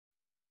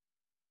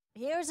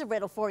Here's a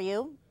riddle for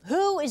you.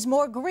 Who is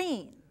more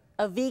green?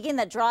 A vegan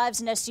that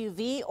drives an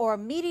SUV or a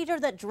meat eater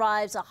that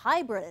drives a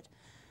hybrid?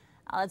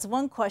 That's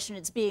one question.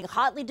 It's being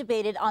hotly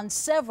debated on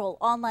several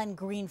online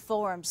green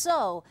forums.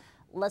 So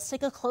let's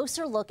take a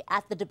closer look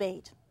at the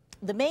debate.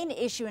 The main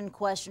issue in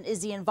question is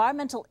the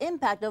environmental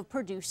impact of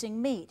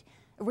producing meat.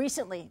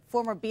 Recently,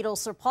 former Beatles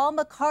Sir Paul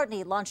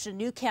McCartney launched a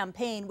new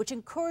campaign which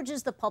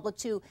encourages the public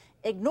to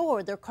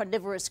ignore their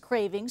carnivorous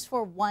cravings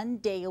for 1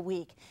 day a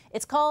week.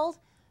 It's called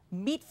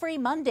Meat-Free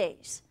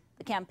Mondays.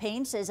 The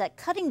campaign says that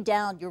cutting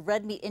down your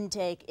red meat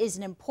intake is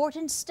an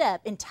important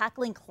step in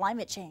tackling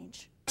climate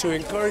change. To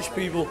encourage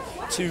people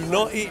to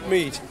not eat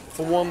meat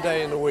for 1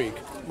 day in the week,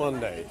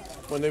 Monday,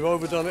 when they've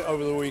overdone it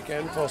over the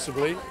weekend,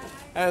 possibly.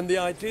 And the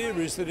idea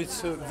is that it's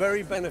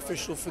very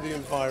beneficial for the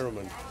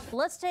environment.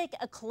 Let's take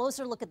a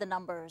closer look at the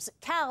numbers.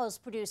 Cows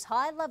produce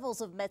high levels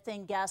of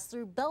methane gas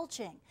through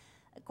belching.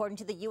 According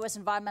to the U.S.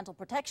 Environmental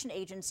Protection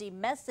Agency,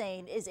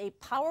 methane is a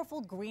powerful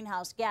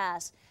greenhouse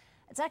gas.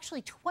 It's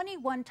actually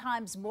 21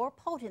 times more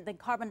potent than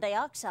carbon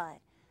dioxide.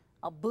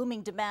 A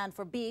booming demand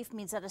for beef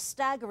means that a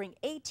staggering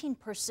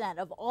 18%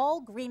 of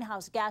all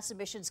greenhouse gas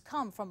emissions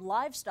come from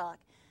livestock,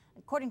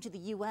 according to the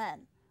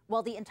UN.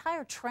 While the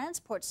entire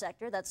transport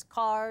sector, that's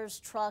cars,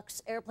 trucks,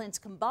 airplanes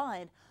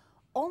combined,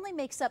 only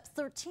makes up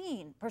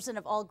 13%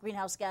 of all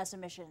greenhouse gas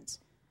emissions.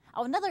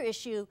 Now, another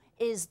issue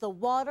is the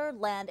water,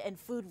 land, and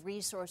food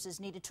resources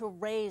needed to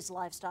raise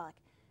livestock.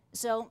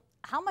 So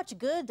how much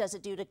good does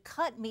it do to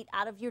cut meat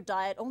out of your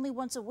diet only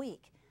once a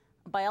week?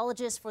 A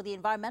biologist for the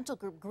environmental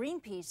group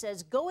Greenpeace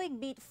says going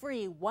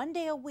meat-free 1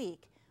 day a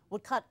week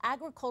would cut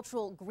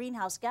agricultural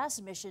greenhouse gas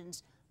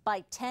emissions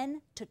by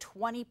 10 to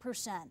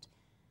 20%.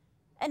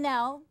 And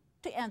now,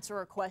 to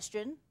answer a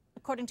question,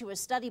 according to a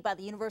study by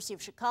the University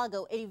of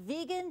Chicago, a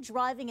vegan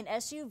driving an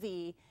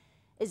SUV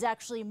is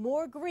actually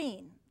more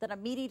green than a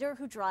meat eater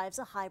who drives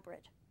a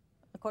hybrid.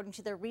 According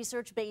to their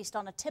research based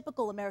on a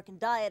typical American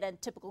diet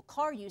and typical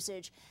car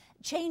usage,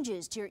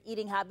 changes to your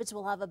eating habits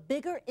will have a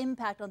bigger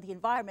impact on the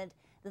environment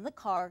than the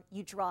car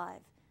you drive.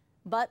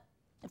 But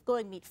if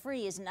going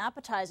meat-free isn't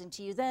appetizing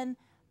to you, then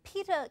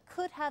PETA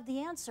could have the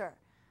answer.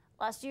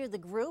 Last year, the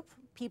group,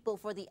 People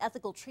for the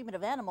Ethical Treatment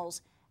of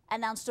Animals,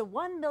 announced a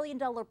 $1 million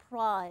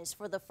prize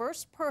for the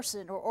first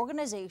person or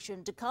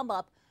organization to come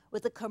up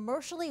with a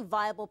commercially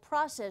viable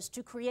process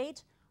to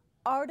create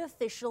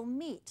artificial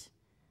meat.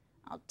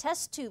 Now,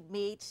 test tube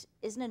meat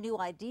isn't a new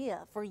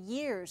idea. For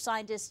years,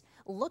 scientists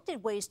looked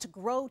at ways to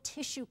grow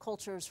tissue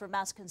cultures for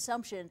mass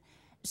consumption.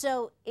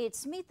 So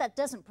it's meat that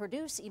doesn't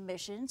produce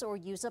emissions or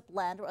use up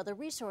land or other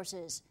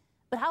resources.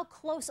 But how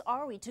close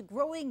are we to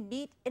growing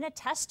meat in a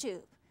test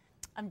tube?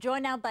 I'm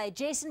joined now by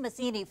Jason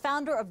Matheny,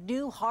 founder of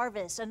New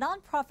Harvest, a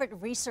nonprofit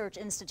research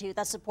institute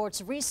that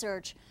supports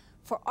research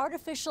for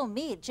artificial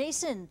meat.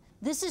 Jason,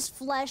 this is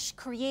flesh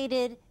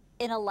created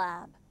in a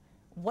lab.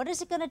 What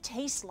is it going to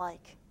taste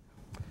like?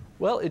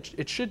 Well,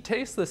 it should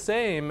taste the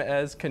same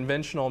as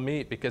conventional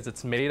meat because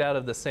it's made out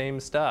of the same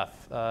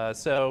stuff.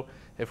 So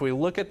if we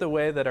look at the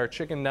way that our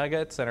chicken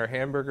nuggets and our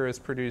hamburger is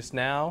produced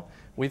now,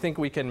 we think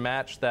we can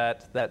match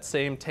that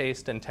same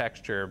taste and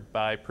texture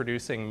by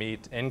producing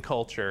meat in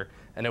culture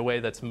in a way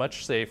that's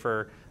much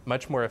safer,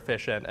 much more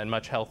efficient, and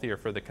much healthier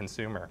for the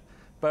consumer.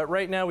 But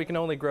right now we can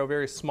only grow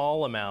very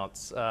small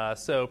amounts,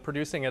 so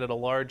producing it at a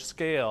large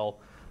scale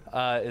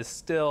is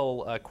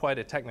still quite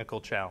a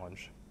technical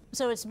challenge.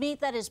 So it's meat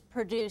that is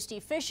produced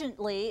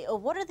efficiently.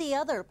 What are the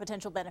other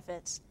potential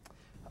benefits?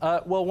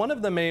 Well, one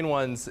of the main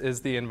ones is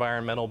the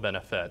environmental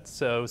benefits.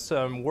 So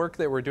some work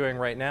that we're doing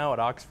right now at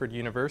Oxford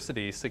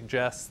University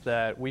suggests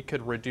that we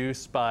could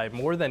reduce by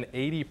more than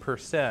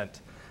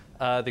 80%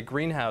 the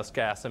greenhouse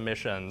gas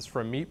emissions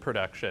from meat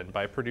production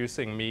by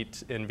producing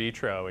meat in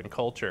vitro in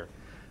culture.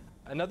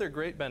 Another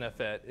great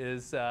benefit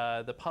is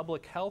the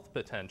public health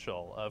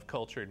potential of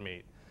cultured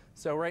meat.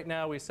 So right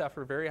now we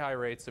suffer very high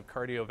rates of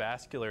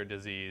cardiovascular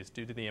disease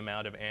due to the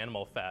amount of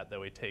animal fat that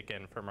we take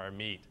in from our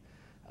meat.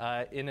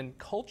 In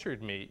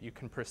cultured meat, you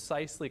can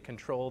precisely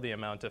control the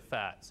amount of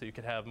fat. So you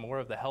could have more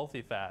of the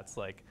healthy fats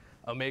like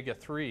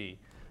omega-3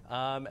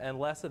 and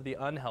less of the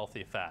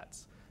unhealthy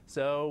fats.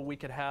 So we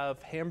could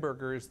have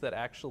hamburgers that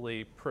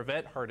actually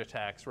prevent heart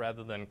attacks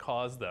rather than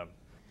cause them.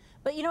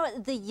 But you know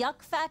what, the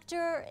yuck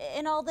factor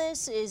in all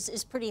this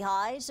is pretty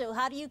high. So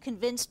how do you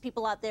convince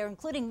people out there,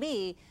 including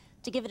me,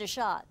 to give it a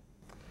shot?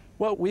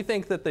 Well, we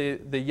think that the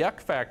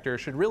yuck factor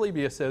should really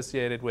be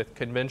associated with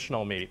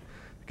conventional meat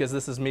because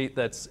this is meat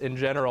that's, in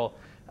general,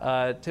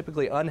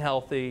 typically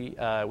unhealthy.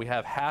 We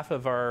have half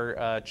of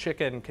our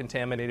chicken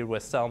contaminated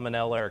with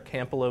Salmonella or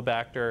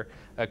Campylobacter,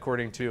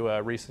 according to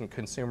a recent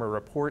Consumer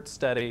Report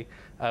study.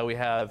 We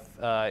have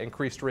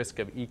increased risk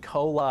of E.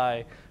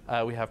 coli.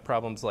 We have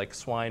problems like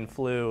swine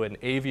flu and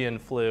avian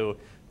flu.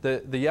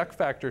 The yuck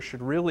factor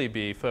should really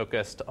be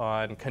focused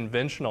on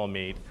conventional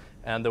meat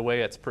and the way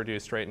it's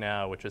produced right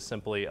now, which is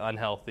simply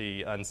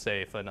unhealthy,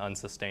 unsafe, and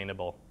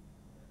unsustainable.